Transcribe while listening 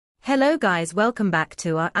Hello guys, welcome back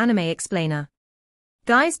to our anime explainer.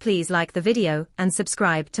 Guys, please like the video and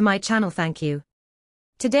subscribe to my channel, thank you.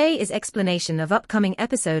 Today is explanation of upcoming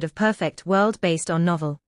episode of Perfect World based on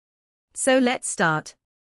novel. So let's start.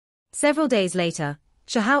 Several days later,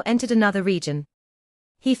 Shahao entered another region.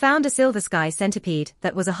 He found a silver sky centipede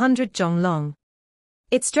that was 100 jong long.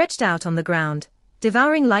 It stretched out on the ground,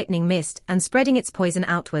 devouring lightning mist and spreading its poison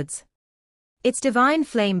outwards. Its divine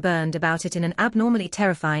flame burned about it in an abnormally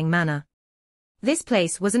terrifying manner. This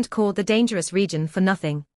place wasn't called the dangerous region for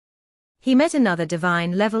nothing. He met another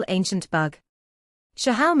divine-level ancient bug.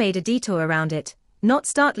 Shahao made a detour around it, not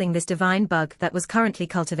startling this divine bug that was currently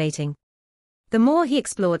cultivating. The more he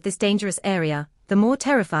explored this dangerous area, the more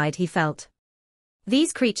terrified he felt.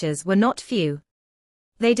 These creatures were not few.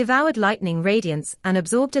 They devoured lightning radiance and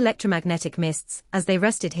absorbed electromagnetic mists as they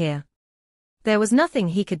rested here. There was nothing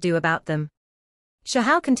he could do about them.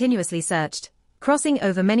 Shahao continuously searched, crossing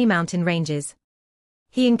over many mountain ranges.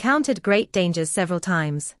 He encountered great dangers several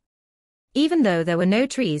times. Even though there were no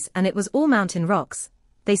trees and it was all mountain rocks,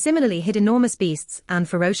 they similarly hid enormous beasts and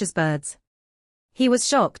ferocious birds. He was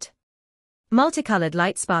shocked. Multicolored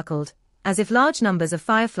light sparkled, as if large numbers of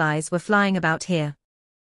fireflies were flying about here.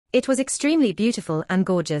 It was extremely beautiful and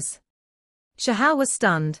gorgeous. Shahao was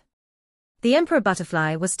stunned. The emperor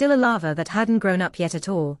butterfly was still a larva that hadn't grown up yet at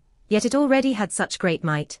all. Yet it already had such great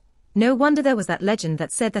might. No wonder there was that legend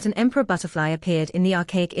that said that an emperor butterfly appeared in the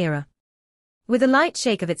archaic era. With a light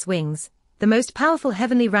shake of its wings, the most powerful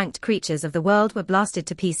heavenly ranked creatures of the world were blasted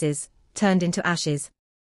to pieces, turned into ashes.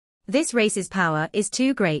 This race's power is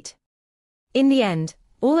too great. In the end,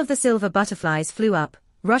 all of the silver butterflies flew up,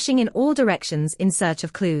 rushing in all directions in search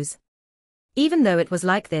of clues. Even though it was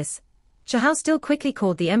like this, Shahao still quickly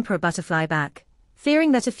called the emperor butterfly back,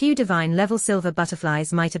 fearing that a few divine-level silver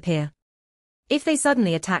butterflies might appear. If they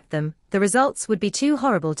suddenly attacked them, the results would be too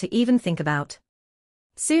horrible to even think about.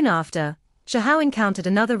 Soon after, Shahao encountered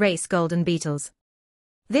another race, golden beetles.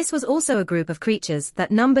 This was also a group of creatures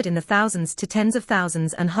that numbered in the thousands to tens of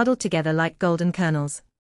thousands and huddled together like golden kernels.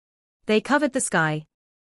 They covered the sky.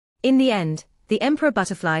 In the end, the emperor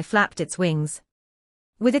butterfly flapped its wings.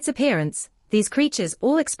 With its appearance, these creatures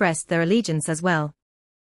all expressed their allegiance as well.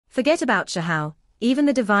 Forget about Shahao. Even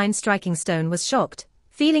the divine striking stone was shocked,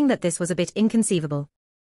 feeling that this was a bit inconceivable.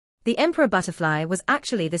 The emperor butterfly was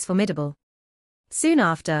actually this formidable. Soon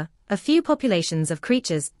after, a few populations of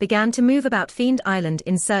creatures began to move about Fiend Island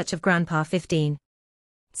in search of Grandpa 15.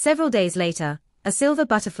 Several days later, a silver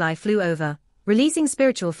butterfly flew over, releasing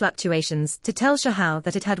spiritual fluctuations to tell Shahao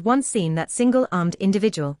that it had once seen that single-armed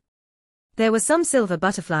individual. There were some silver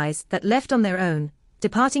butterflies that left on their own,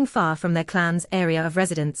 departing far from their clan's area of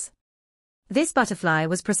residence. This butterfly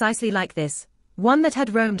was precisely like this, one that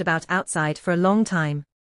had roamed about outside for a long time.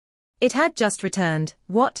 It had just returned.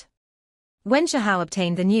 What? When Shahao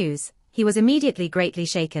obtained the news, he was immediately greatly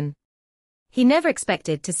shaken. He never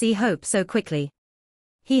expected to see hope so quickly.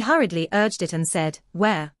 He hurriedly urged it and said,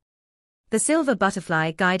 "Where?" The silver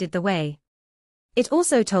butterfly guided the way. It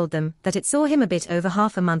also told them that it saw him a bit over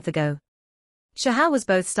half a month ago. Shahao was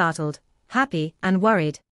both startled, happy, and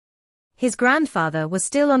worried. His grandfather was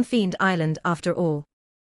still on Fiend Island after all.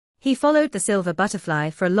 He followed the silver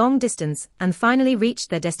butterfly for a long distance and finally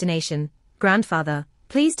reached their destination. "Grandfather,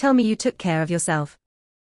 please tell me you took care of yourself."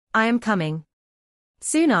 "I am coming."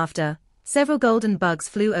 Soon after, several golden bugs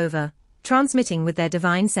flew over, transmitting with their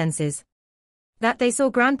divine senses that they saw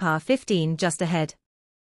Grandpa 15 just ahead.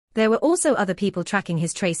 There were also other people tracking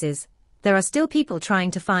his traces. There are still people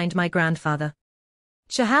trying to find my grandfather.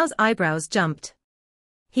 Shahao's eyebrows jumped.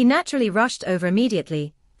 He naturally rushed over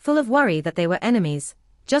immediately, full of worry that they were enemies.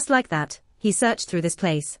 Just like that, he searched through this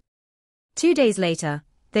place. 2 days later,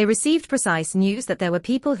 they received precise news that there were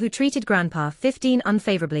people who treated Grandpa 15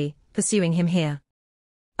 unfavorably, pursuing him here.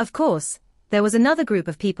 Of course, there was another group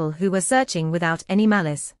of people who were searching without any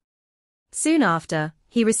malice. Soon after,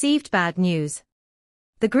 he received bad news.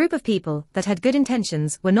 The group of people that had good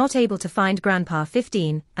intentions were not able to find Grandpa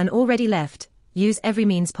 15 and already left. Use every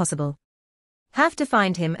means possible. Have to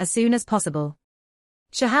find him as soon as possible.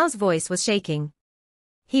 Shahao's voice was shaking.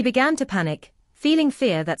 He began to panic, feeling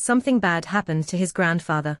fear that something bad happened to his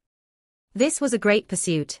grandfather. This was a great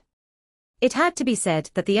pursuit. It had to be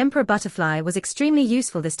said that the emperor butterfly was extremely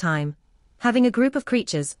useful this time, having a group of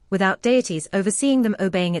creatures without deities overseeing them,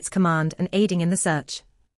 obeying its command and aiding in the search.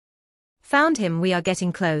 Found him, we are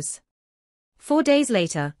getting close. 4 days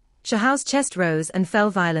later, Shahao's chest rose and fell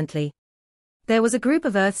violently. There was a group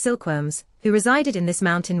of earth silkworms, who resided in this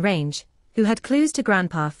mountain range, who had clues to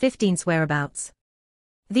Grandpa 15's whereabouts.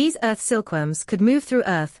 These earth silkworms could move through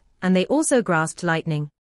earth, and they also grasped lightning.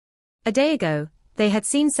 A day ago, They had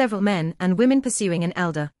seen several men and women pursuing an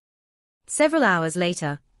elder. Several hours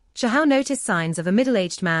later, Shahao noticed signs of a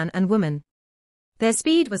middle-aged man and woman. Their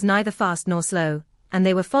speed was neither fast nor slow, and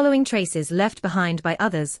they were following traces left behind by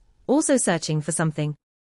others, also searching for something.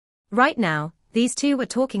 Right now, these two were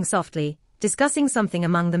talking softly, discussing something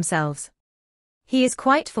among themselves. He is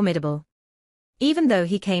quite formidable. Even though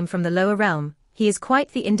he came from the lower realm, he is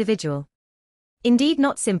quite the individual. Indeed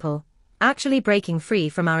not simple, actually breaking free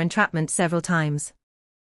from our entrapment several times.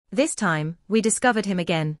 This time, we discovered him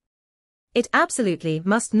again. It absolutely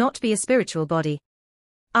must not be a spiritual body.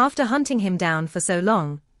 After hunting him down for so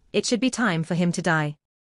long, it should be time for him to die.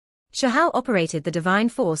 Shahao operated the divine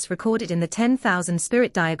force recorded in the 10,000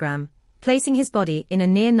 spirit diagram, placing his body in a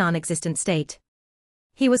near non-existent state.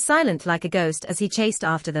 He was silent like a ghost as he chased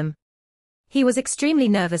after them. He was extremely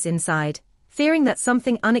nervous inside, fearing that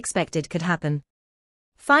something unexpected could happen.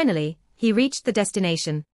 Finally, he reached the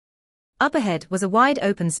destination. Up ahead was a wide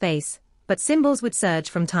open space, but symbols would surge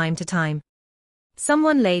from time to time.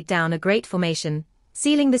 Someone laid down a great formation,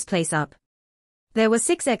 sealing this place up. There were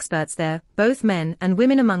 6 experts there, both men and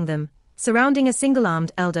women among them, surrounding a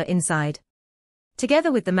single-armed elder inside.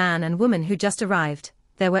 Together with the man and woman who just arrived,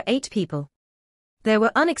 there were 8 people. There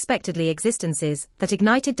were unexpectedly existences that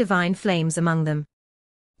ignited divine flames among them.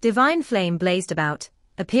 Divine flame blazed about,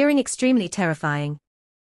 appearing extremely terrifying.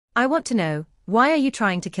 I want to know, why are you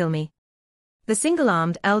trying to kill me? The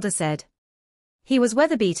single-armed elder said. He was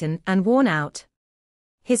weather-beaten and worn out.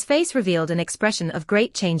 His face revealed an expression of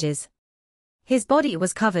great changes. His body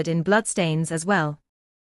was covered in blood stains as well.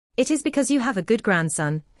 It is because you have a good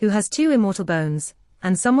grandson, who has 2 immortal bones,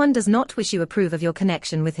 and someone does not wish you approve of your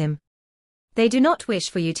connection with him. They do not wish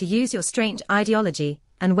for you to use your strange ideology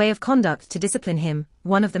and way of conduct to discipline him,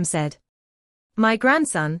 one of them said. My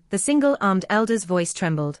grandson, the single-armed elder's voice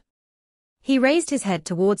trembled. He raised his head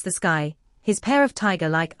towards the sky, his pair of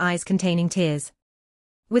tiger-like eyes containing tears.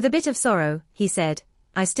 With a bit of sorrow, he said,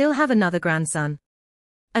 I still have another grandson.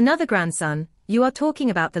 Another grandson, you are talking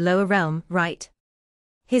about the lower realm, right?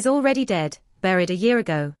 He's already dead, buried a year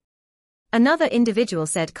ago. Another individual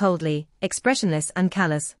said coldly, expressionless and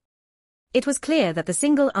callous. It was clear that the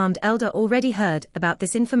single-armed elder already heard about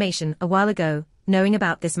this information a while ago, knowing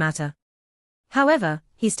about this matter. However,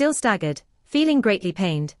 he still staggered, feeling greatly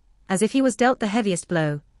pained, as if he was dealt the heaviest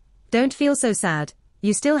blow. Don't feel so sad,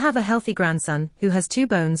 you still have a healthy grandson who has 2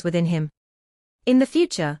 bones within him. In the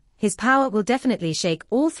future, his power will definitely shake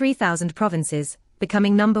all 3,000 provinces,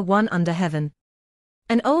 becoming number 1 under heaven.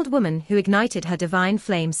 An old woman who ignited her divine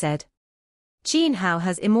flame said. Qin Hao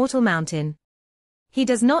has immortal mountain. He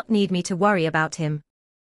does not need me to worry about him.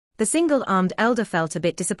 The single-armed elder felt a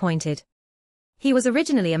bit disappointed. He was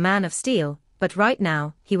originally a man of steel, but right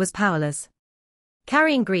now, he was powerless.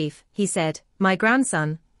 Carrying grief, he said, my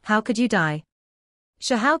grandson, how could you die?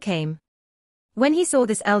 Shahao came. When he saw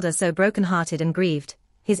this elder so broken-hearted and grieved,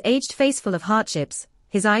 his aged face full of hardships,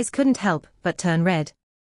 his eyes couldn't help but turn red.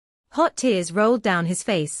 Hot tears rolled down his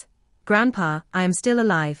face. Grandpa, I am still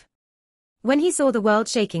alive. When he saw the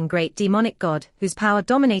world-shaking great demonic god whose power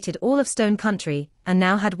dominated all of Stone Country, and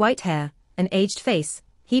now had white hair, an aged face,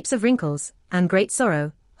 heaps of wrinkles, and great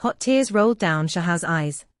sorrow, hot tears rolled down Shahao's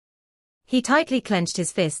eyes. He tightly clenched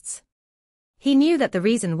his fists. He knew that the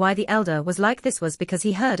reason why the elder was like this was because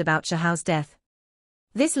he heard about Shahao's death.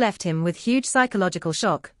 This left him with huge psychological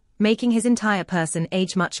shock, making his entire person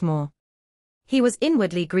age much more. He was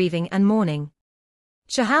inwardly grieving and mourning.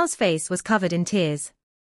 Shahao's face was covered in tears.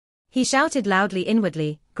 He shouted loudly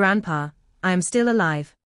inwardly, Grandpa, I am still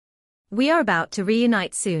alive. We are about to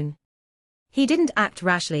reunite soon. He didn't act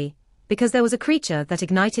rashly, because there was a creature that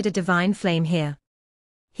ignited a divine flame here.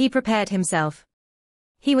 He prepared himself.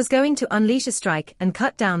 He was going to unleash a strike and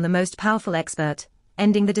cut down the most powerful expert,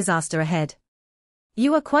 ending the disaster ahead.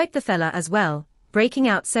 You are quite the fella as well, breaking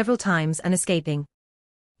out several times and escaping.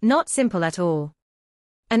 Not simple at all.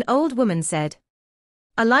 An old woman said.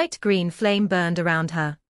 A light green flame burned around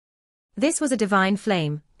her. This was a divine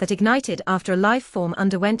flame that ignited after a life form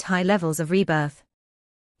underwent high levels of rebirth.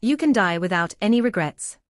 You can die without any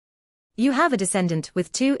regrets. You have a descendant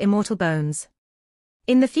with 2 immortal bones.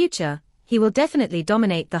 In the future, he will definitely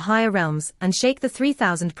dominate the higher realms and shake the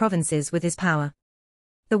 3,000 provinces with his power.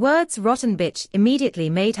 The words rotten bitch immediately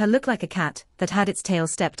made her look like a cat that had its tail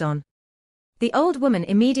stepped on. The old woman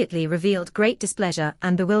immediately revealed great displeasure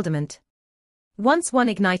and bewilderment. Once one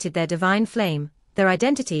ignited their divine flame, their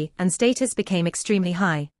identity and status became extremely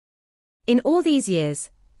high. In all these years,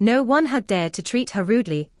 no one had dared to treat her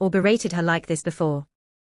rudely or berated her like this before.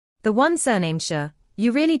 The one surnamed Shi,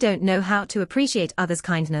 you really don't know how to appreciate others'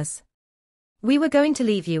 kindness. We were going to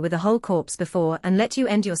leave you with a whole corpse before and let you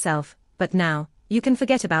end yourself, but now, you can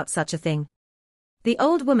forget about such a thing. The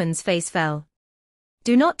old woman's face fell.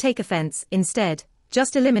 Do not take offense, instead,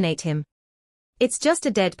 just eliminate him. It's just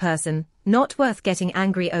a dead person, not worth getting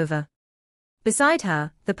angry over. Beside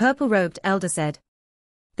her, the purple-robed elder said.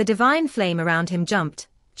 The divine flame around him jumped,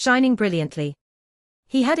 shining brilliantly.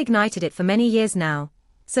 He had ignited it for many years now,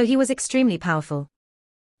 so he was extremely powerful.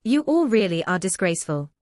 You all really are disgraceful.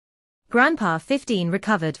 Grandpa 15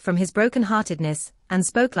 recovered from his broken-heartedness and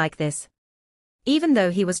spoke like this. Even though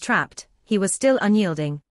he was trapped, he was still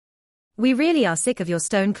unyielding. We really are sick of your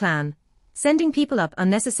stone clan, sending people up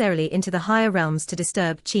unnecessarily into the higher realms to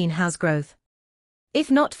disturb Qin Hao's growth. If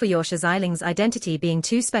not for your Shiziling's identity being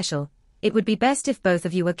too special, it would be best if both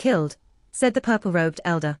of you were killed, said the purple-robed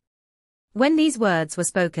elder. When these words were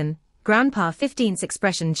spoken, Grandpa 15's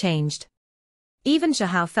expression changed. Even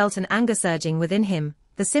Shahao felt an anger surging within him,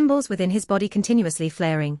 the symbols within his body continuously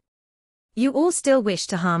flaring. You all still wish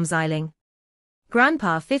to harm Xiling?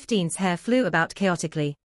 Grandpa 15's hair flew about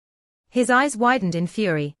chaotically. His eyes widened in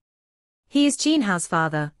fury. He is Qin Hao's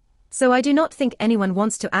father, so I do not think anyone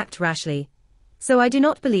wants to act rashly, so I do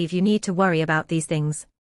not believe you need to worry about these things.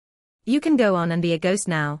 You can go on and be a ghost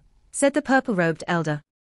now, said the purple-robed elder.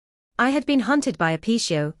 I had been hunted by a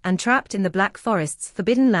Pishio and trapped in the Black Forest's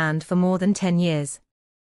forbidden land for more than 10 years.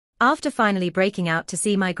 After finally breaking out to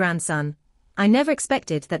see my grandson, I never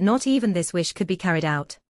expected that not even this wish could be carried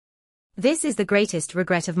out. This is the greatest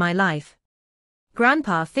regret of my life.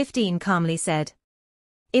 Grandpa 15 calmly said.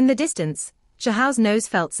 In the distance, Shahao's nose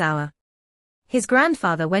felt sour. His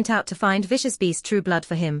grandfather went out to find Vicious Beast True Blood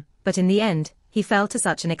for him, but in the end, he fell to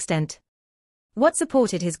such an extent. What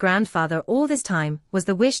supported his grandfather all this time was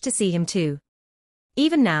the wish to see him too.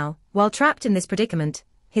 Even now, while trapped in this predicament,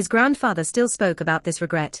 his grandfather still spoke about this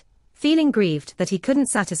regret, feeling grieved that he couldn't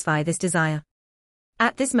satisfy this desire.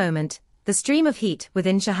 At this moment, the stream of heat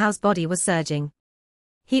within Shahao's body was surging.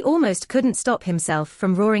 He almost couldn't stop himself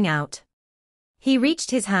from roaring out. He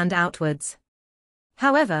reached his hand outwards.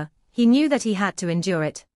 However, he knew that he had to endure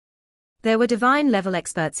it. There were divine-level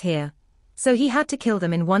experts here, so he had to kill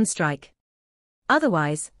them in one strike.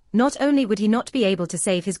 Otherwise, not only would he not be able to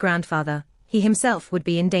save his grandfather, he himself would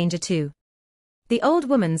be in danger too. The old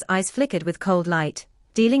woman's eyes flickered with cold light,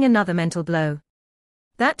 dealing another mental blow.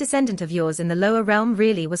 That descendant of yours in the lower realm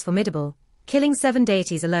really was formidable, killing 7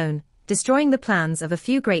 deities alone, destroying the plans of a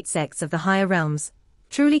few great sects of the higher realms,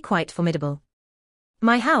 truly quite formidable.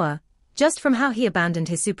 My Hauer, just from how he abandoned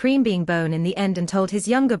his supreme being bone in the end and told his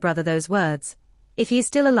younger brother those words, if he is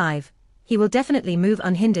still alive, he will definitely move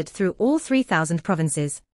unhindered through all 3,000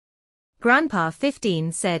 provinces. Grandpa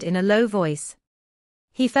 15 said in a low voice.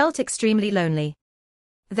 He felt extremely lonely.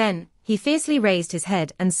 Then, he fiercely raised his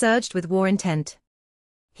head and surged with war intent.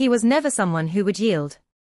 He was never someone who would yield.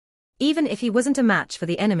 Even if he wasn't a match for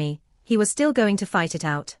the enemy, he was still going to fight it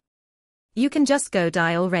out. You can just go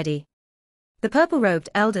die already. The purple-robed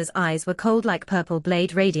elder's eyes were cold like purple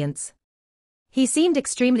blade radiance. He seemed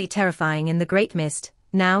extremely terrifying in the great mist.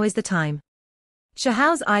 Now is the time.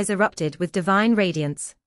 Shahao's eyes erupted with divine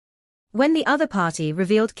radiance. When the other party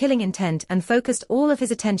revealed killing intent and focused all of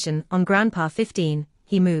his attention on Grandpa 15,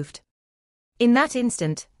 he moved. In that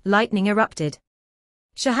instant, lightning erupted.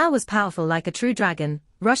 Shahao was powerful like a true dragon,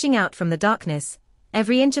 rushing out from the darkness,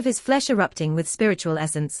 every inch of his flesh erupting with spiritual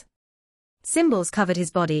essence. Symbols covered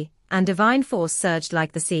his body, and divine force surged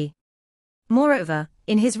like the sea. Moreover,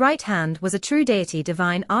 in his right hand was a true deity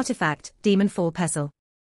divine artifact, Demon Fall Pestle.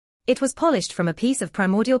 It was polished from a piece of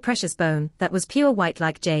primordial precious bone that was pure white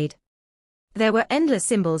like jade. There were endless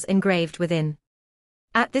symbols engraved within.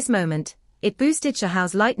 At this moment, it boosted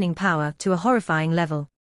Shahao's lightning power to a horrifying level.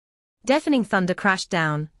 Deafening thunder crashed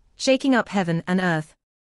down, shaking up heaven and earth.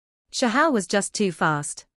 Shahao was just too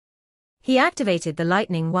fast. He activated the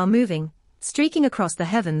lightning while moving, streaking across the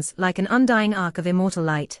heavens like an undying arc of immortal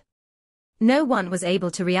light. No one was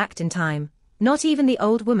able to react in time, not even the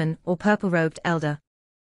old woman or purple-robed elder.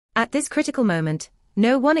 At this critical moment,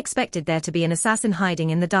 no one expected there to be an assassin hiding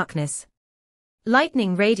in the darkness.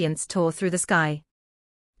 Lightning radiance tore through the sky.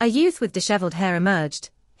 A youth with disheveled hair emerged,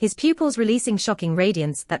 his pupils releasing shocking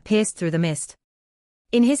radiance that pierced through the mist.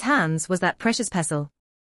 In his hands was that precious pestle.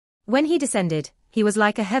 When he descended, he was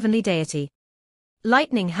like a heavenly deity.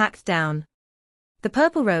 Lightning hacked down. The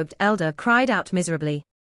purple-robed elder cried out miserably.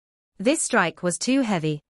 This strike was too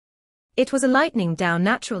heavy. It was a lightning down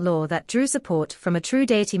natural law that drew support from a true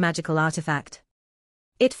deity magical artifact.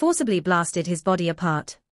 It forcibly blasted his body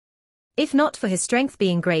apart. If not for his strength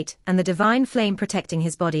being great and the divine flame protecting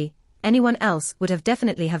his body, anyone else would have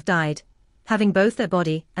definitely have died, having both their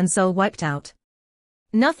body and soul wiped out.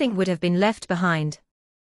 Nothing would have been left behind.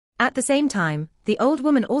 At the same time, the old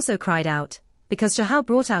woman also cried out, because Shahao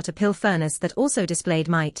brought out a pill furnace that also displayed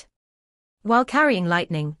might. While carrying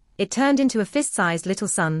lightning, it turned into a fist-sized little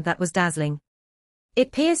sun that was dazzling.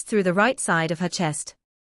 It pierced through the right side of her chest.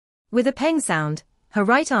 With a peng sound, her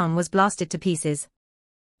right arm was blasted to pieces.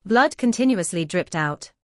 Blood continuously dripped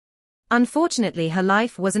out. Unfortunately, her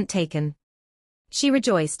life wasn't taken. She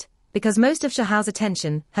rejoiced, because most of Shahao's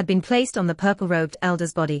attention had been placed on the purple-robed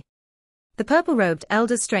elder's body. The purple-robed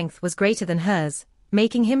elder's strength was greater than hers,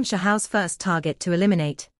 making him Shahao's first target to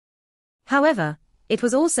eliminate. However, it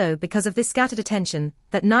was also because of this scattered attention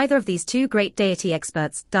that neither of these two great deity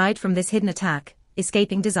experts died from this hidden attack,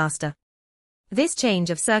 escaping disaster. This change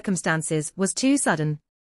of circumstances was too sudden.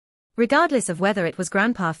 Regardless of whether it was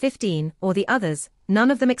Grandpa 15 or the others,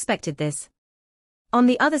 none of them expected this. On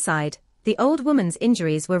the other side, the old woman's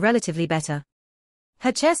injuries were relatively better.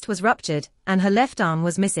 Her chest was ruptured, and her left arm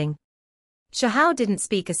was missing. Shahao didn't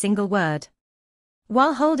speak a single word.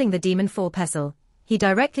 While holding the demon 4 pestle, he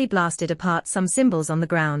directly blasted apart some symbols on the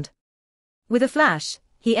ground. With a flash,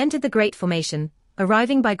 he entered the Great Formation,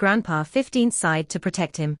 arriving by Grandpa 15's side to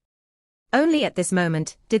protect him. Only at this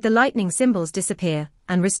moment did the lightning symbols disappear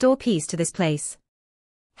and restore peace to this place.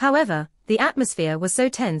 However, the atmosphere was so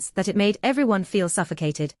tense that it made everyone feel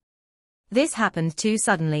suffocated. This happened too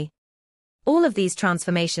suddenly. All of these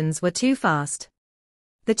transformations were too fast.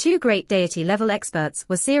 The two great deity-level experts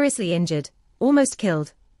were seriously injured, almost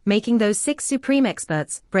killed, making those 6 supreme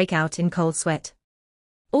experts break out in cold sweat.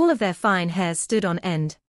 All of their fine hairs stood on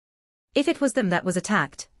end. If it was them that was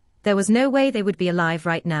attacked, there was no way they would be alive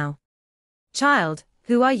right now. "Child,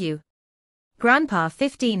 who are you?" Grandpa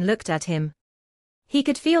 15 looked at him. He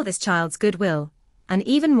could feel this child's goodwill, and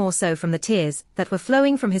even more so from the tears that were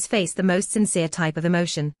flowing from his face, the most sincere type of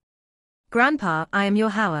emotion. "Grandpa, I am your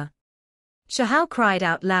Hawa." Shahao cried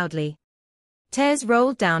out loudly. Tears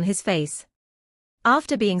rolled down his face.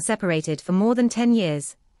 After being separated for more than 10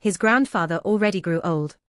 years, his grandfather already grew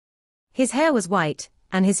old. His hair was white,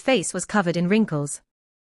 and his face was covered in wrinkles.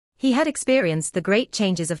 He had experienced the great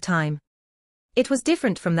changes of time. It was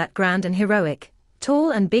different from that grand and heroic,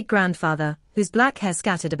 tall and big grandfather, whose black hair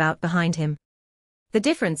scattered about behind him. The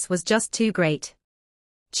difference was just too great.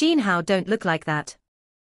 "Qin Hao, don't look like that."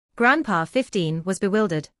 Grandpa 15 was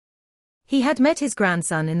bewildered. He had met his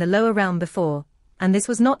grandson in the lower realm before, and this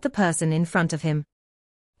was not the person in front of him.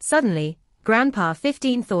 Suddenly, Grandpa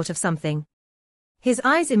 15 thought of something. His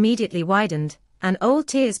eyes immediately widened, and old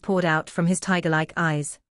tears poured out from his tiger-like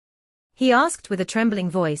eyes. He asked with a trembling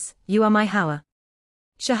voice, "You are my Hawa?"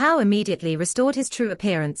 Shahao immediately restored his true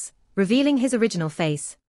appearance, revealing his original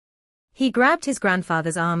face. He grabbed his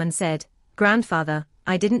grandfather's arm and said, "Grandfather,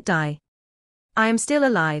 I didn't die. I am still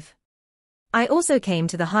alive. I also came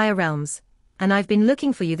to the higher realms, and I've been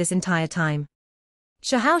looking for you this entire time."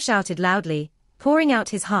 Shahao shouted loudly, pouring out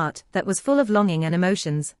his heart that was full of longing and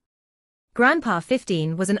emotions. Grandpa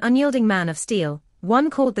 15 was an unyielding man of steel, one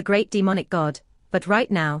called the Great Demonic God, but right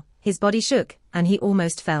now, his body shook, and he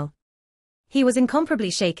almost fell. He was incomparably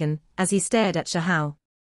shaken, as he stared at Shahao.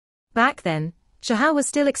 Back then, Shahao was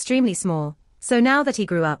still extremely small, so now that he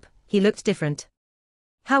grew up, he looked different.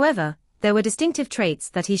 However, there were distinctive traits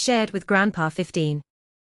that he shared with Grandpa 15.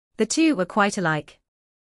 The two were quite alike.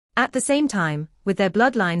 At the same time, with their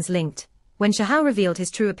bloodlines linked, when Shahao revealed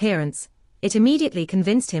his true appearance, it immediately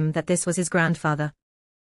convinced him that this was his grandfather.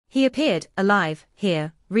 He appeared, alive,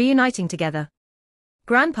 here, reuniting together.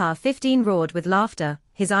 Grandpa 15 roared with laughter,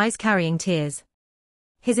 his eyes carrying tears.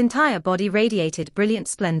 His entire body radiated brilliant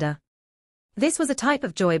splendor. This was a type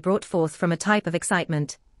of joy brought forth from a type of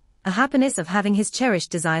excitement, a happiness of having his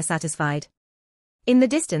cherished desire satisfied. In the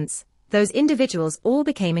distance, those individuals all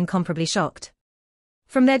became incomparably shocked.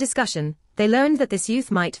 From their discussion, they learned that this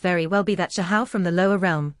youth might very well be that Shahao from the lower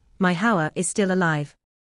realm, my Hawa, is still alive.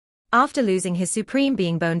 After losing his supreme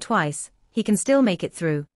being bone twice, he can still make it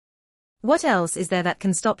through. What else is there that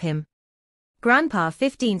can stop him? Grandpa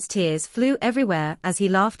 15's tears flew everywhere as he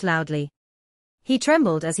laughed loudly. He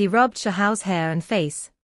trembled as he rubbed Shahao's hair and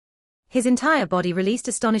face. His entire body released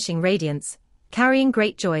astonishing radiance, carrying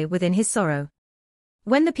great joy within his sorrow.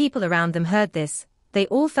 When the people around them heard this, they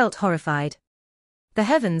all felt horrified. The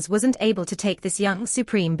heavens wasn't able to take this young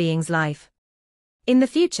supreme being's life. In the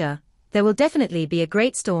future, there will definitely be a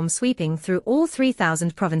great storm sweeping through all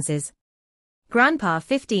 3,000 provinces. Grandpa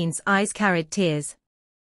 15's eyes carried tears.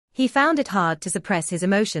 He found it hard to suppress his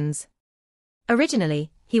emotions. Originally,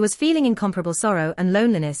 he was feeling incomparable sorrow and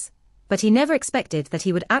loneliness, but he never expected that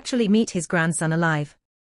he would actually meet his grandson alive.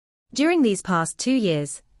 During these past 2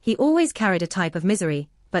 years, he always carried a type of misery,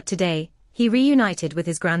 but today, he reunited with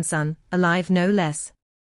his grandson, alive no less.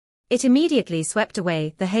 It immediately swept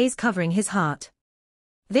away the haze covering his heart.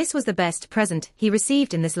 This was the best present he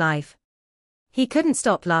received in this life. He couldn't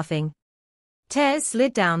stop laughing. Tears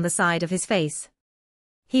slid down the side of his face.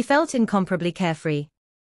 He felt incomparably carefree.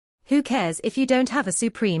 Who cares if you don't have a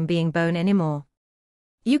supreme being bone anymore?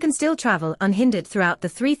 You can still travel unhindered throughout the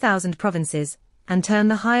 3,000 provinces, and turn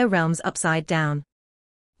the higher realms upside down.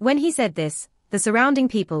 When he said this, the surrounding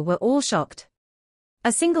people were all shocked.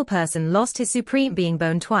 A single person lost his supreme being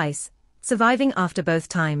bone twice, surviving after both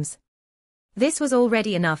times. This was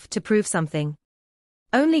already enough to prove something.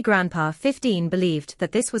 Only Grandpa 15 believed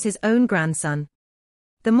that this was his own grandson.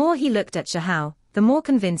 The more he looked at Shahao, the more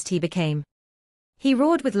convinced he became. He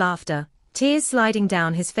roared with laughter, tears sliding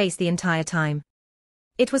down his face the entire time.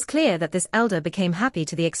 It was clear that this elder became happy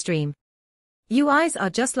to the extreme. Your eyes are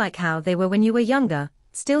just like how they were when you were younger,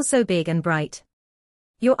 still so big and bright.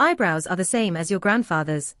 Your eyebrows are the same as your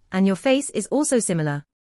grandfather's, and your face is also similar.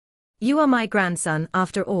 You are my grandson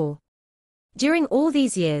after all. During all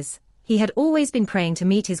these years, he had always been praying to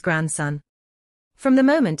meet his grandson. From the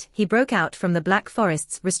moment he broke out from the Black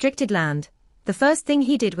Forest's restricted land, the first thing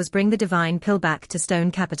he did was bring the divine pill back to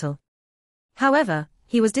Stone Capital. However,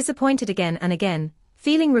 he was disappointed again and again,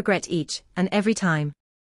 feeling regret each and every time.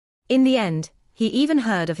 In the end, he even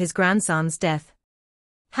heard of his grandson's death.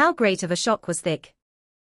 How great of a shock was thick.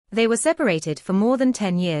 They were separated for more than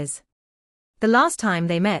 10 years. The last time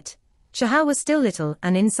they met, Shahao was still little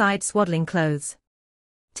and inside swaddling clothes.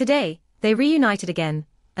 Today, they reunited again,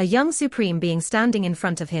 a young supreme being standing in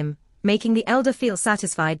front of him, making the elder feel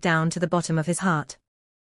satisfied down to the bottom of his heart.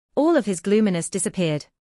 All of his gloominess disappeared.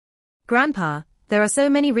 Grandpa, there are so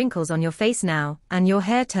many wrinkles on your face now, and your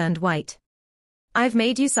hair turned white. I've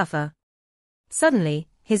made you suffer. Suddenly,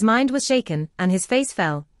 his mind was shaken and his face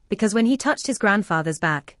fell, because when he touched his grandfather's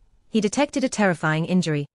back, he detected a terrifying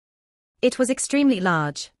injury. It was extremely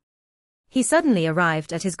large. He suddenly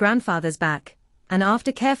arrived at his grandfather's back, and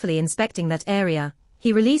after carefully inspecting that area,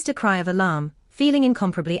 he released a cry of alarm, feeling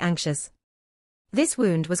incomparably anxious. This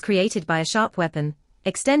wound was created by a sharp weapon,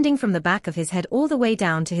 extending from the back of his head all the way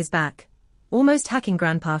down to his back, almost hacking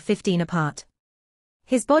Grandpa 15 apart.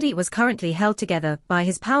 His body was currently held together by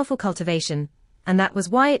his powerful cultivation, and that was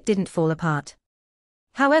why it didn't fall apart.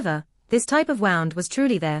 However, this type of wound was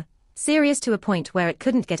truly there, serious to a point where it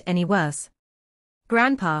couldn't get any worse.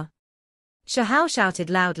 Grandpa! Shahao shouted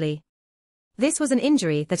loudly. This was an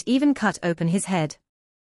injury that even cut open his head.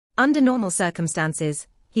 Under normal circumstances,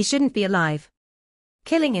 he shouldn't be alive.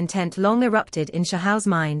 Killing intent long erupted in Shahao's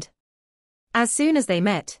mind. As soon as they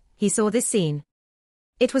met, he saw this scene.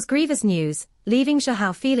 It was grievous news, leaving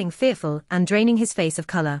Shahao feeling fearful and draining his face of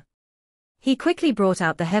color. He quickly brought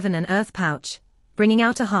out the heaven and earth pouch, bringing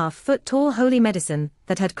out a 1/2-foot-tall holy medicine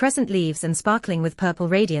that had crescent leaves and sparkling with purple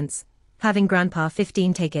radiance, having Grandpa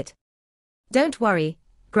 15 take it. Don't worry,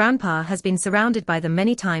 Grandpa has been surrounded by them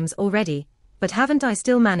many times already, but haven't I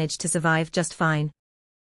still managed to survive just fine?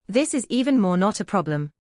 This is even more not a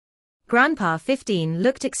problem. Grandpa 15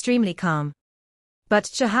 looked extremely calm. But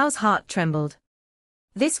Shahao's heart trembled.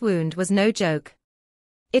 This wound was no joke.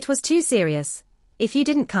 It was too serious. If you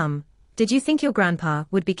didn't come, did you think your grandpa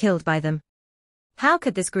would be killed by them? How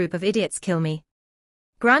could this group of idiots kill me?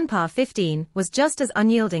 Grandpa 15 was just as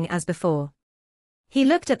unyielding as before. He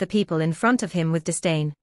looked at the people in front of him with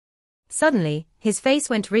disdain. Suddenly, his face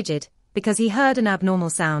went rigid, because he heard an abnormal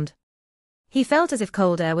sound. He felt as if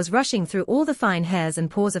cold air was rushing through all the fine hairs and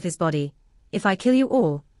pores of his body. If I kill you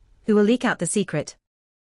all, who will leak out the secret?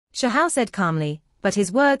 Shahao said calmly, but his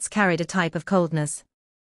words carried a type of coldness.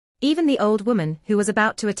 Even the old woman who was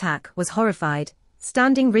about to attack was horrified,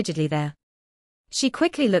 standing rigidly there. She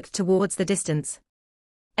quickly looked towards the distance.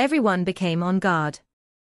 Everyone became on guard.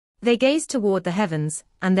 They gazed toward the heavens,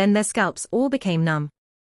 and then their scalps all became numb.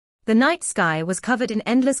 The night sky was covered in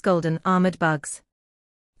endless golden armored bugs.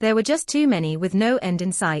 There were just too many with no end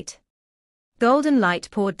in sight. Golden light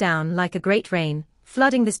poured down like a great rain,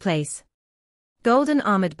 flooding this place. Golden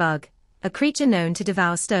armored bug, a creature known to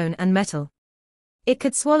devour stone and metal. It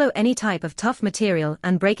could swallow any type of tough material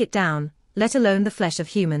and break it down, let alone the flesh of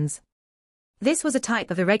humans. This was a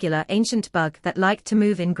type of irregular ancient bug that liked to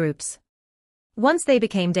move in groups. Once they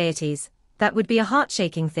became deities, that would be a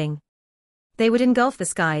heart-shaking thing. They would engulf the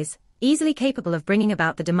skies, easily capable of bringing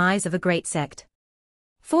about the demise of a great sect.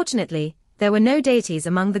 Fortunately, there were no deities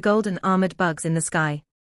among the golden armored bugs in the sky.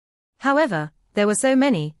 However, there were so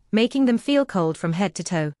many, making them feel cold from head to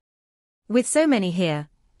toe. With so many here,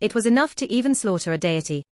 it was enough to even slaughter a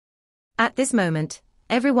deity. At this moment,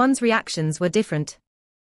 everyone's reactions were different.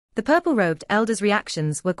 The purple-robed elder's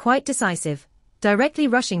reactions were quite decisive, directly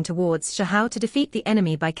rushing towards Shahao to defeat the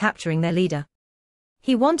enemy by capturing their leader.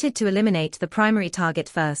 He wanted to eliminate the primary target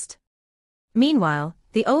first. Meanwhile,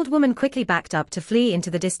 the old woman quickly backed up to flee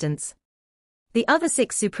into the distance. The other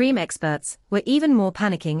 6 supreme experts were even more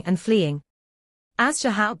panicking and fleeing. As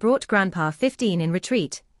Shahao brought Grandpa 15 in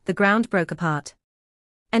retreat, the ground broke apart.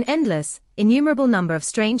 An endless, innumerable number of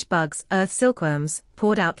strange bugs, earth silkworms,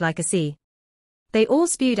 poured out like a sea. They all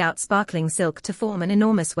spewed out sparkling silk to form an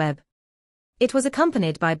enormous web. It was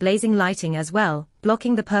accompanied by blazing lighting as well,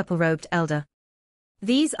 blocking the purple-robed elder.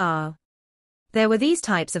 There were these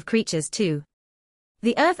types of creatures too.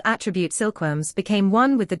 The earth attribute silkworms became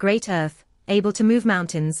one with the great earth, able to move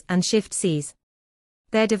mountains and shift seas.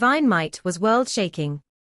 Their divine might was world-shaking.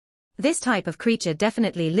 This type of creature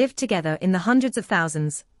definitely lived together in the hundreds of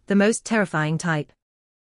thousands, the most terrifying type.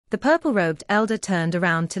 The purple-robed elder turned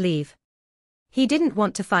around to leave. He didn't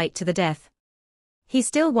want to fight to the death. He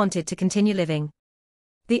still wanted to continue living.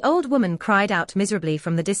 The old woman cried out miserably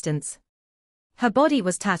from the distance. Her body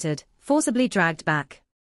was tattered, forcibly dragged back.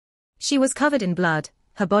 She was covered in blood,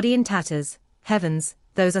 her body in tatters. Heavens,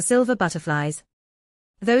 those are silver butterflies.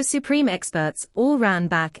 Those supreme experts all ran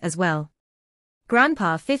back as well.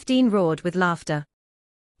 Grandpa 15 roared with laughter.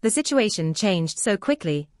 The situation changed so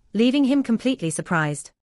quickly, leaving him completely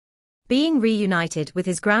surprised. Being reunited with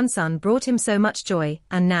his grandson brought him so much joy,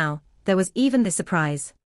 and now, there was even this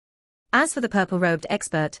surprise. As for the purple-robed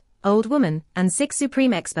expert, old woman, and 6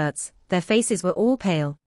 supreme experts, their faces were all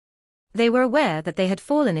pale. They were aware that they had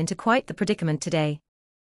fallen into quite the predicament today.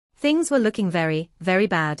 Things were looking very, very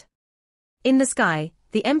bad. In the sky,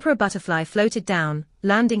 the Emperor Butterfly floated down,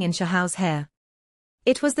 landing in Shahao's hair.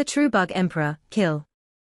 It was the true Bug Emperor, kill.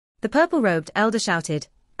 The purple-robed elder shouted,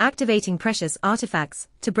 activating precious artifacts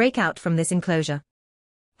to break out from this enclosure.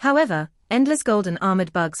 However, endless golden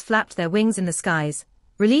armored bugs flapped their wings in the skies,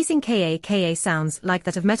 releasing ka sounds like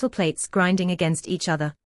that of metal plates grinding against each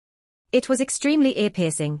other. It was extremely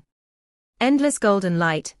ear-piercing. Endless golden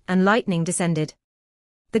light and lightning descended.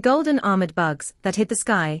 The golden armored bugs that hit the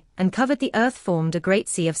sky and covered the earth formed a great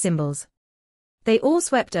sea of symbols. They all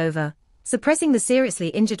swept over, suppressing the seriously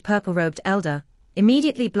injured purple-robed elder,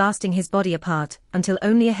 immediately blasting his body apart until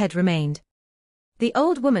only a head remained. The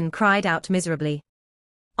old woman cried out miserably.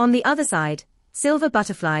 On the other side, silver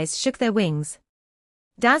butterflies shook their wings.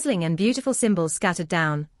 Dazzling and beautiful symbols scattered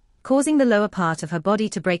down, causing the lower part of her body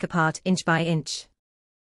to break apart inch by inch.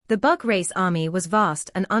 The bug race army was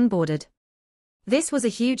vast and unbordered. This was a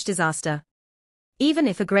huge disaster. Even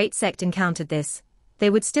if a great sect encountered this, they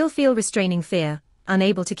would still feel restraining fear,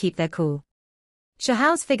 unable to keep their cool.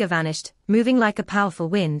 Shahao's figure vanished, moving like a powerful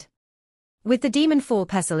wind. With the demon 4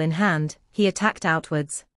 pestle in hand, he attacked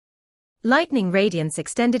outwards. Lightning radiance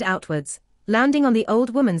extended outwards, landing on the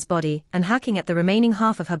old woman's body and hacking at the remaining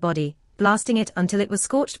half of her body, blasting it until it was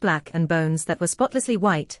scorched black and bones that were spotlessly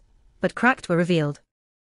white, but cracked were revealed.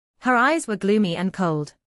 Her eyes were gloomy and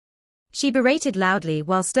cold. She berated loudly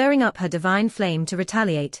while stirring up her divine flame to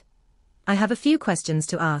retaliate. I have a few questions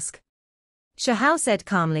to ask. Shahao said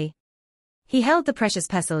calmly. He held the precious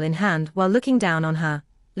pestle in hand while looking down on her.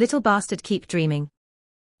 Little bastard, keep dreaming.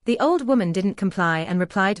 The old woman didn't comply and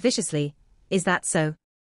replied viciously, is that so?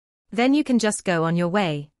 Then you can just go on your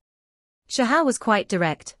way. Shahao was quite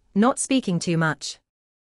direct, not speaking too much.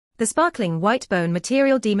 The sparkling white bone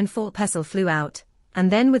material demon 4 pestle flew out,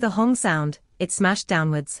 and then with a hong sound, it smashed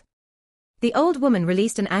downwards. The old woman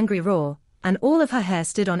released an angry roar, and all of her hair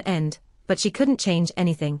stood on end, but she couldn't change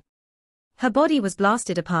anything. Her body was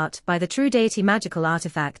blasted apart by the true deity magical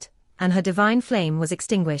artifact, and her divine flame was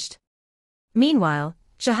extinguished. Meanwhile,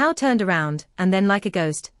 Shahao turned around, and then like a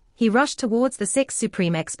ghost, he rushed towards the 6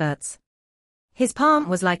 supreme experts. His palm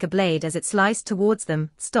was like a blade as it sliced towards them.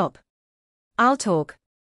 Stop. I'll talk.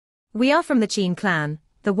 We are from the Qin clan,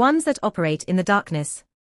 the ones that operate in the darkness.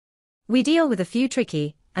 We deal with a few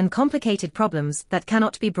tricky and complicated problems that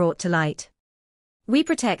cannot be brought to light. We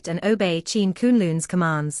protect and obey Qin Kunlun's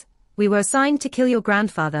commands. We were assigned to kill your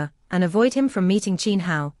grandfather and avoid him from meeting Qin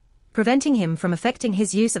Hao, preventing him from affecting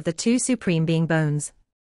his use of the 2 supreme being bones.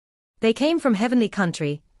 They came from Heavenly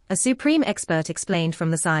Country, a supreme expert explained from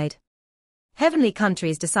the side. Heavenly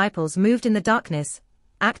Country's disciples moved in the darkness,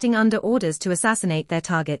 acting under orders to assassinate their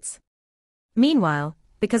targets. Meanwhile,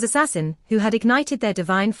 because assassin who had ignited their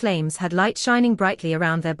divine flames had light shining brightly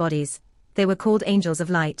around their bodies, they were called angels of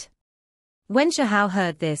light. When Shahao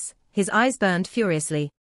heard this, his eyes burned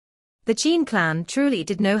furiously. The Qin clan truly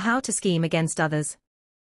did know how to scheme against others.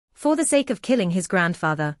 For the sake of killing his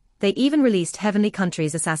grandfather, they even released Heavenly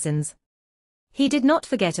Country's assassins. He did not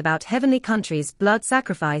forget about Heavenly Country's blood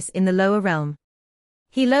sacrifice in the lower realm.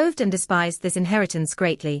 He loathed and despised this inheritance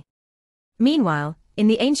greatly. Meanwhile, in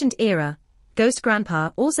the ancient era, Ghost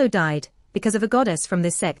Grandpa also died, because of a goddess from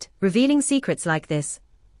this sect, revealing secrets like this.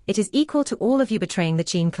 it is equal to all of you betraying the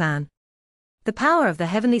Qin clan. The power of the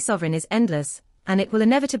Heavenly Sovereign is endless, and it will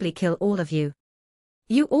inevitably kill all of you.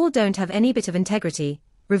 You all don't have any bit of integrity,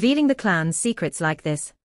 revealing the clan's secrets like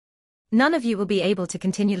this. None of you will be able to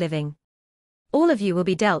continue living. All of you will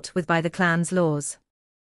be dealt with by the clan's laws.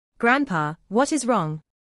 Grandpa, what is wrong?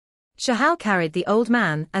 Shahao carried the old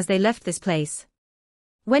man as they left this place.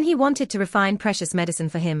 When he wanted to refine precious medicine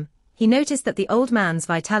for him, he noticed that the old man's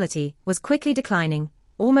vitality was quickly declining,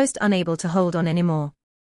 almost unable to hold on anymore.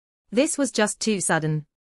 This was just too sudden.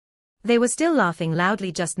 They were still laughing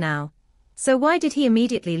loudly just now, so why did he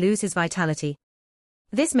immediately lose his vitality?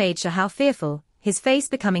 This made Shahao fearful, his face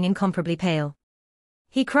becoming incomparably pale.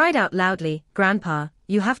 He cried out loudly, "Grandpa,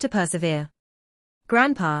 you have to persevere.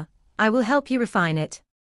 Grandpa, I will help you refine it.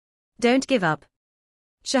 Don't give up."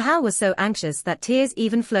 Shahao was so anxious that tears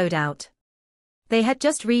even flowed out. They had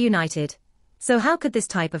just reunited, so how could this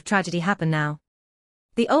type of tragedy happen now?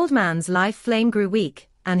 The old man's life flame grew weak,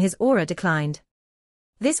 and his aura declined.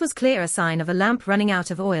 This was clear a sign of a lamp running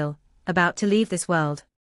out of oil, about to leave this world.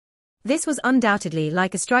 This was undoubtedly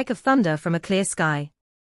like a strike of thunder from a clear sky.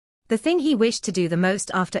 The thing he wished to do the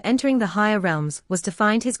most after entering the higher realms was to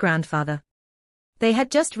find his grandfather. They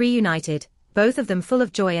had just reunited, both of them full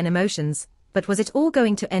of joy and emotions, but was it all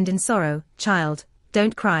going to end in sorrow? "Child,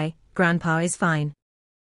 don't cry, Grandpa is fine."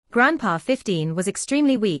 Grandpa 15 was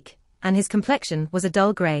extremely weak, and his complexion was a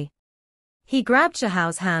dull grey. He grabbed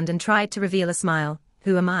Shahao's hand and tried to reveal a smile.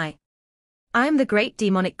 "Who am I? I am the great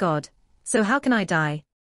demonic god, so how can I die?"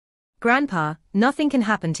 "Grandpa, nothing can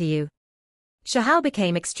happen to you." Shahao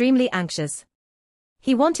became extremely anxious.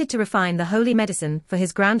 He wanted to refine the holy medicine for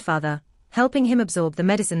his grandfather, helping him absorb the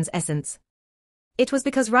medicine's essence. It was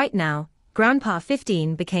because right now, Grandpa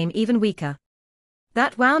 15 became even weaker.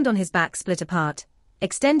 That wound on his back split apart,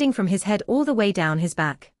 extending from his head all the way down his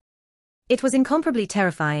back. It was incomparably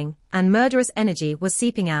terrifying, and murderous energy was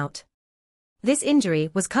seeping out. This injury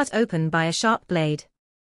was cut open by a sharp blade.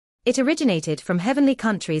 It originated from Heavenly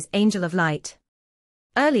Country's Angel of Light.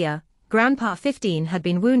 Earlier, Grandpa 15 had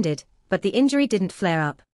been wounded, but the injury didn't flare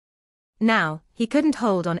up. Now, he couldn't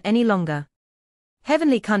hold on any longer.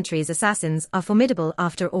 Heavenly Country's assassins are formidable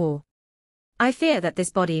after all. "I fear that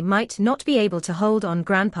this body might not be able to hold on."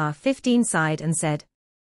 Grandpa 15 sighed and said.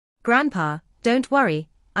 "Grandpa, don't worry,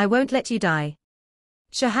 I won't let you die."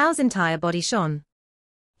 Shahao's entire body shone.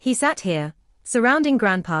 He sat here, surrounding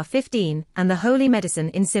Grandpa 15 and the holy medicine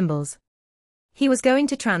in symbols. He was going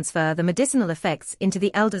to transfer the medicinal effects into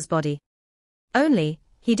the elder's body. Only,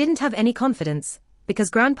 he didn't have any confidence,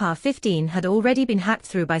 because Grandpa 15 had already been hacked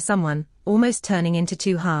through by someone, almost turning into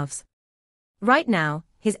two halves. Right now,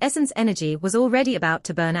 his essence energy was already about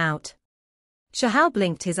to burn out. Shahao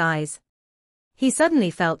blinked his eyes. He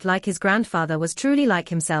suddenly felt like his grandfather was truly like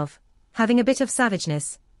himself, having a bit of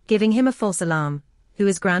savageness, giving him a false alarm. "Who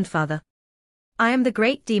is grandfather?" "I am the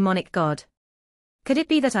great demonic god. Could it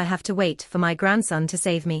be that I have to wait for my grandson to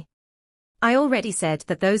save me? I already said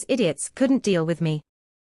that those idiots couldn't deal with me."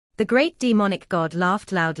 The great demonic god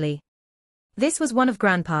laughed loudly. This was one of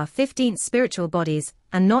Grandpa 15's spiritual bodies,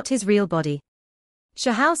 and not his real body.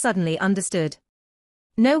 Shahao suddenly understood.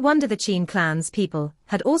 No wonder the Qin clan's people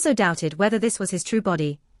had also doubted whether this was his true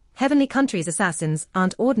body. Heavenly Country's assassins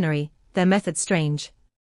aren't ordinary, their methods strange.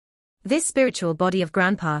 This spiritual body of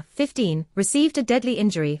Grandpa 15 received a deadly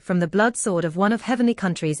injury from the blood sword of one of Heavenly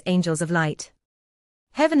Country's Angels of Light.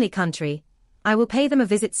 Heavenly Country, I will pay them a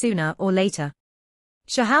visit sooner or later.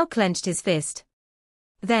 Shahao clenched his fist.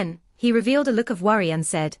 Then, he revealed a look of worry and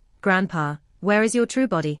said, "Grandpa, where is your true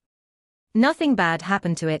body? Nothing bad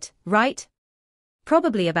happened to it, right?"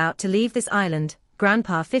 "Probably about to leave this island,"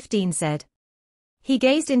 Grandpa 15 said. He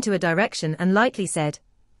gazed into a direction and lightly said,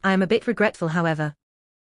 "I am a bit regretful, however.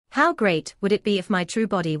 How great would it be if my true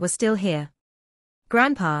body was still here?"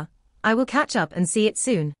 "Grandpa, I will catch up and see it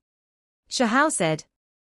soon," Shahao said.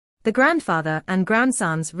 The grandfather and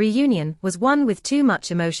grandson's reunion was one with too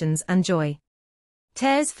much emotions and joy.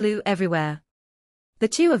 Tears flew everywhere. The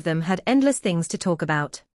two of them had endless things to talk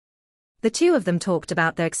about. The two of them talked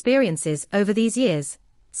about their experiences over these years,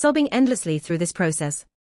 sobbing endlessly through this process.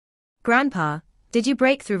 "Grandpa, did you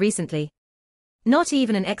break through recently? Not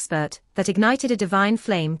even an expert that ignited a divine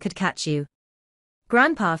flame could catch you."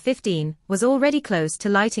 Grandpa 15 was already close to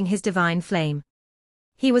lighting his divine flame.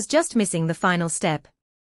 He was just missing the final step.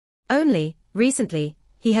 Only, recently,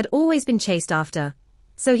 he had always been chased after,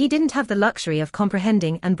 so he didn't have the luxury of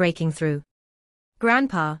comprehending and breaking through.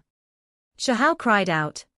 "Grandpa!" Shahao cried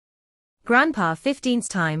out. Grandpa 15's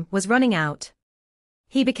time was running out.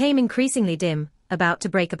 He became increasingly dim, about to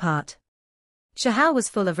break apart. Shahao was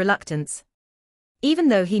full of reluctance. Even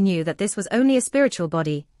though he knew that this was only a spiritual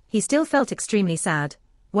body, he still felt extremely sad.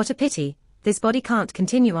 What a pity, this body can't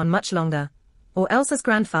continue on much longer. Or else his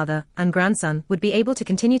grandfather and grandson would be able to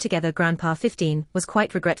continue together. Grandpa 15 was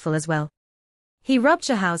quite regretful as well. He rubbed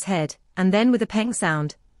Shahao's head, and then with a peng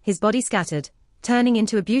sound, his body scattered, turning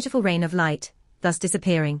into a beautiful rain of light, thus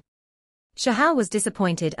disappearing. Shahao was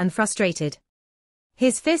disappointed and frustrated.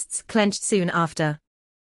 His fists clenched soon after.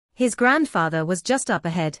 His grandfather was just up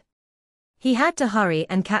ahead. He had to hurry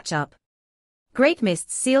and catch up. Great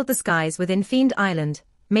mists sealed the skies within Fiend Island,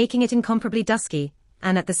 making it incomparably dusky,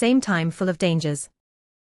 and at the same time full of dangers.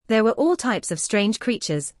 There were all types of strange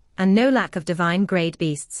creatures, and no lack of divine-grade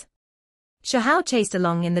beasts. Shahao chased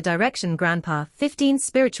along in the direction Grandpa 15's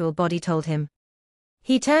spiritual body told him.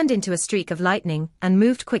 He turned into a streak of lightning and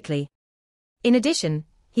moved quickly. In addition,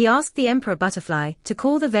 he asked the Emperor Butterfly to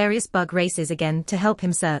call the various bug races again to help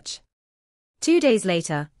him search. 2 days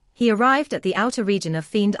later, he arrived at the outer region of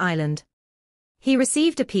Fiend Island. He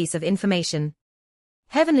received a piece of information.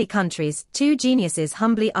 Heavenly Country's 2 geniuses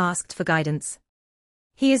humbly asked for guidance.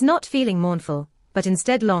 He is not feeling mournful, but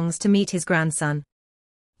instead longs to meet his grandson.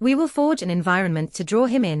 We will forge an environment to draw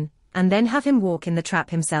him in, and then have him walk in the trap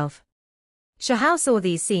himself. Shahao saw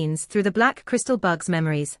these scenes through the black crystal bug's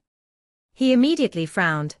memories. He immediately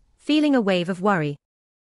frowned, feeling a wave of worry.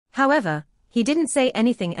 However, he didn't say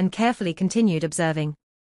anything and carefully continued observing.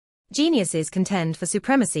 Geniuses contend for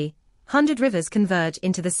supremacy, 100 rivers converge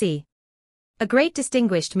into the sea. A great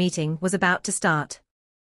distinguished meeting was about to start.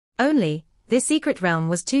 Only, this secret realm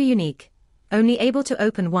was too unique, only able to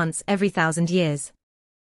open once every 1,000 years.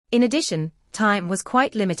 In addition, time was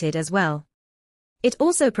quite limited as well. It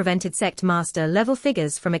also prevented sect master level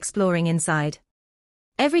figures from exploring inside.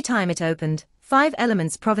 Every time it opened, 5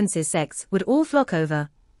 elements provinces sects would all flock over,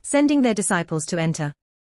 sending their disciples to enter.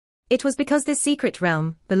 It was because this secret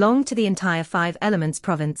realm belonged to the entire 5 elements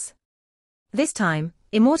province. This time,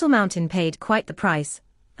 Immortal Mountain paid quite the price,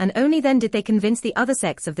 and only then did they convince the other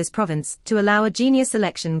sects of this province to allow a genius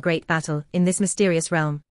selection great battle in this mysterious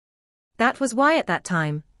realm. That was why at that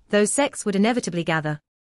time, those sects would inevitably gather.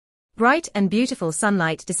 Bright and beautiful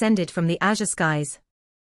sunlight descended from the azure skies.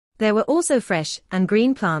 There were also fresh and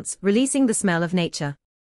green plants releasing the smell of nature.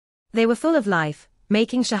 They were full of life,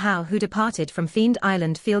 making Shahao, who departed from Fiend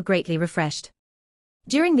Island, feel greatly refreshed.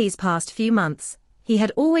 During these past few months, he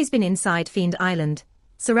had always been inside Fiend Island,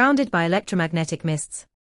 surrounded by electromagnetic mists.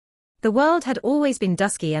 The world had always been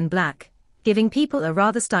dusky and black, giving people a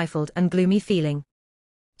rather stifled and gloomy feeling.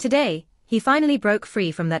 Today, he finally broke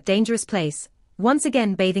free from that dangerous place, once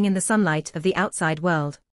again bathing in the sunlight of the outside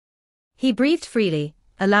world. He breathed freely,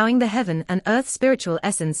 allowing the heaven and earth spiritual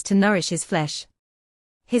essence to nourish his flesh.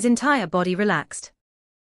 His entire body relaxed.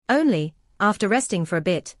 Only, after resting for a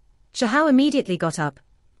bit, Shahao immediately got up,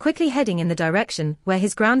 quickly heading in the direction where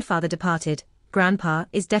his grandfather departed. Grandpa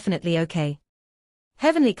is definitely okay.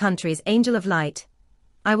 Heavenly Country's Angel of Light,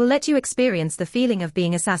 I will let you experience the feeling of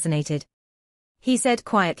being assassinated, he said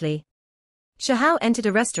quietly. Shahao entered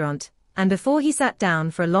a restaurant, and before he sat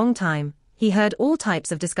down for a long time, he heard all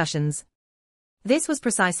types of discussions. This was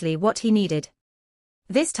precisely what he needed.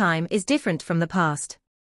 This time is different from the past.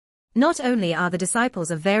 Not only are the disciples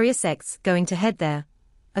of various sects going to head there,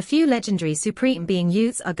 a few legendary supreme being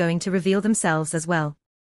youths are going to reveal themselves as well.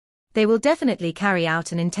 They will definitely carry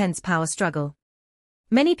out an intense power struggle.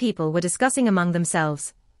 Many people were discussing among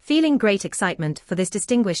themselves, feeling great excitement for this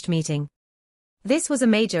distinguished meeting. This was a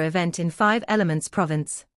major event in 5 Elements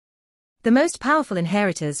province. The most powerful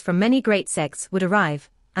inheritors from many great sects would arrive,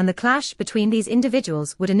 and the clash between these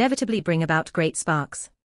individuals would inevitably bring about great sparks.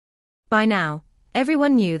 By now,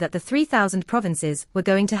 everyone knew that the 3,000 provinces were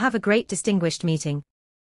going to have a great distinguished meeting.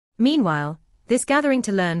 Meanwhile, this gathering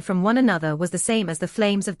to learn from one another was the same as the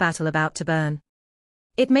flames of battle about to burn.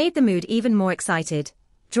 It made the mood even more excited,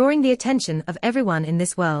 drawing the attention of everyone in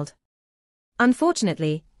this world.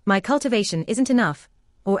 Unfortunately, my cultivation isn't enough,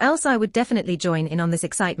 or else I would definitely join in on this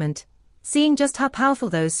excitement, seeing just how powerful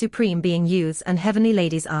those supreme being youths and heavenly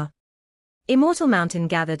ladies are. Immortal Mountain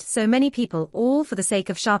gathered so many people all for the sake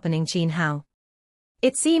of sharpening Qin Hao.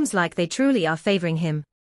 It seems like they truly are favoring him.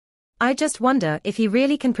 I just wonder if he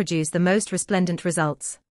really can produce the most resplendent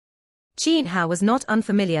results. Qin Hao was not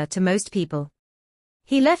unfamiliar to most people.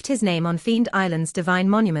 He left his name on Fiend Island's divine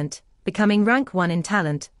monument, becoming rank 1 in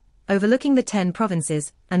talent, overlooking the 10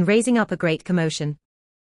 provinces, and raising up a great commotion.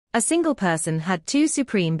 A single person had 2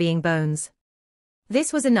 supreme being bones.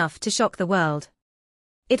 This was enough to shock the world.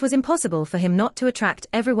 It was impossible for him not to attract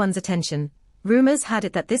everyone's attention. Rumors had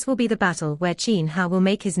it that this will be the battle where Qin Hao will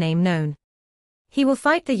make his name known. He will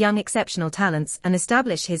fight the young exceptional talents and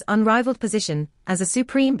establish his unrivaled position as a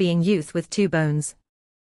supreme being youth with 2 bones.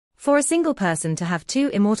 For a single person to have two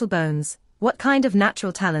immortal bones, what kind of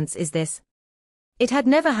natural talents is this? It had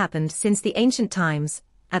never happened since the ancient times,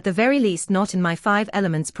 at the very least not in my 5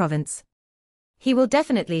 Elements province. He will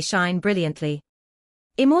definitely shine brilliantly.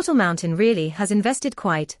 Immortal Mountain really has invested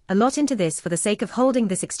quite a lot into this for the sake of holding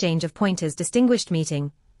this exchange of pointers distinguished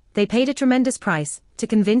meeting. They paid a tremendous price to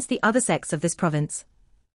convince the other sects of this province.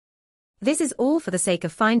 This is all for the sake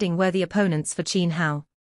of finding worthy opponents for Qin Hao.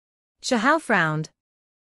 Shahao frowned.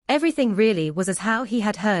 Everything really was as how he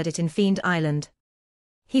had heard it in Fiend Island.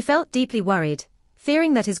 He felt deeply worried,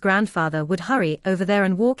 fearing that his grandfather would hurry over there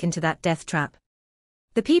and walk into that death trap.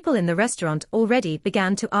 The people in the restaurant already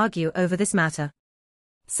began to argue over this matter.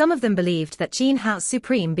 Some of them believed that Qin Hao's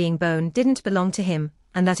supreme being bone didn't belong to him,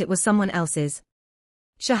 and that it was someone else's.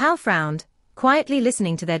 Shahao frowned, quietly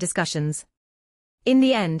listening to their discussions. In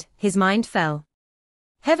the end, his mind fell.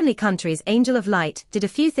 Heavenly Country's Angel of Light did a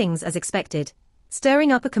few things as expected,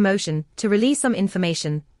 stirring up a commotion to release some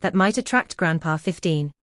information that might attract Grandpa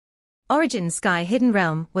 15. Origin Sky Hidden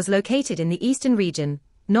Realm was located in the eastern region,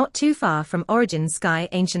 not too far from Origin Sky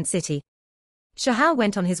Ancient City. Shahao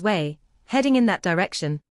went on his way, heading in that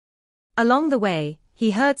direction. Along the way,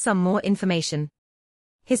 he heard some more information.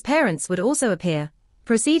 His parents would also appear,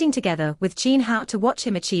 proceeding together with Qin Hao to watch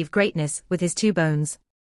him achieve greatness with his 2 bones.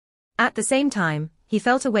 At the same time, he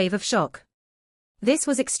felt a wave of shock. This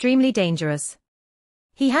was extremely dangerous.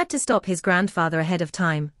 He had to stop his grandfather ahead of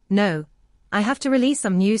time. No, I have to release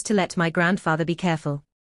some news to let my grandfather be careful.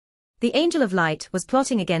 The Angel of Light was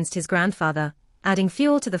plotting against his grandfather, adding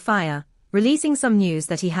fuel to the fire, releasing some news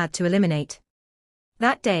that he had to eliminate.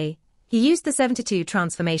 That day, he used the 72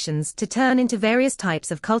 transformations to turn into various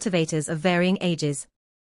types of cultivators of varying ages.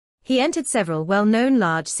 He entered several well-known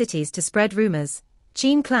large cities to spread rumors.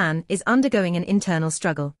 Qin clan is undergoing an internal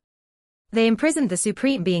struggle. They imprisoned the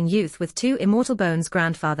Supreme Being Youth with 2 immortal bones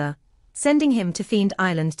grandfather, sending him to Fiend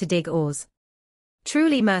Island to dig ores.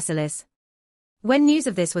 Truly merciless. When news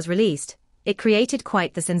of this was released, it created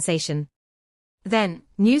quite the sensation. Then,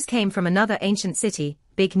 news came from another ancient city,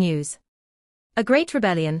 big news. A great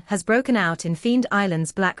rebellion has broken out in Fiend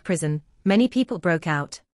Island's black prison. Many people broke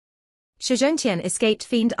out. Shizhongtian escaped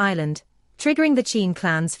Fiend Island, triggering the Qin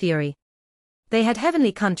clan's fury. They had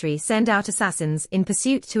Heavenly Country send out assassins in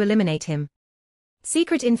pursuit to eliminate him.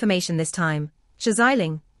 Secret information this time,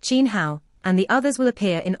 Shixiling, Qin Hao, and the others will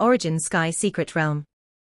appear in Origin Sky Secret Realm.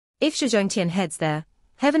 If Shizhongtian heads there,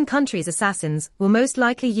 Heaven Country's assassins will most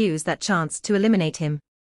likely use that chance to eliminate him.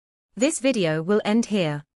 This video will end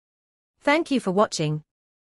here. Thank you for watching.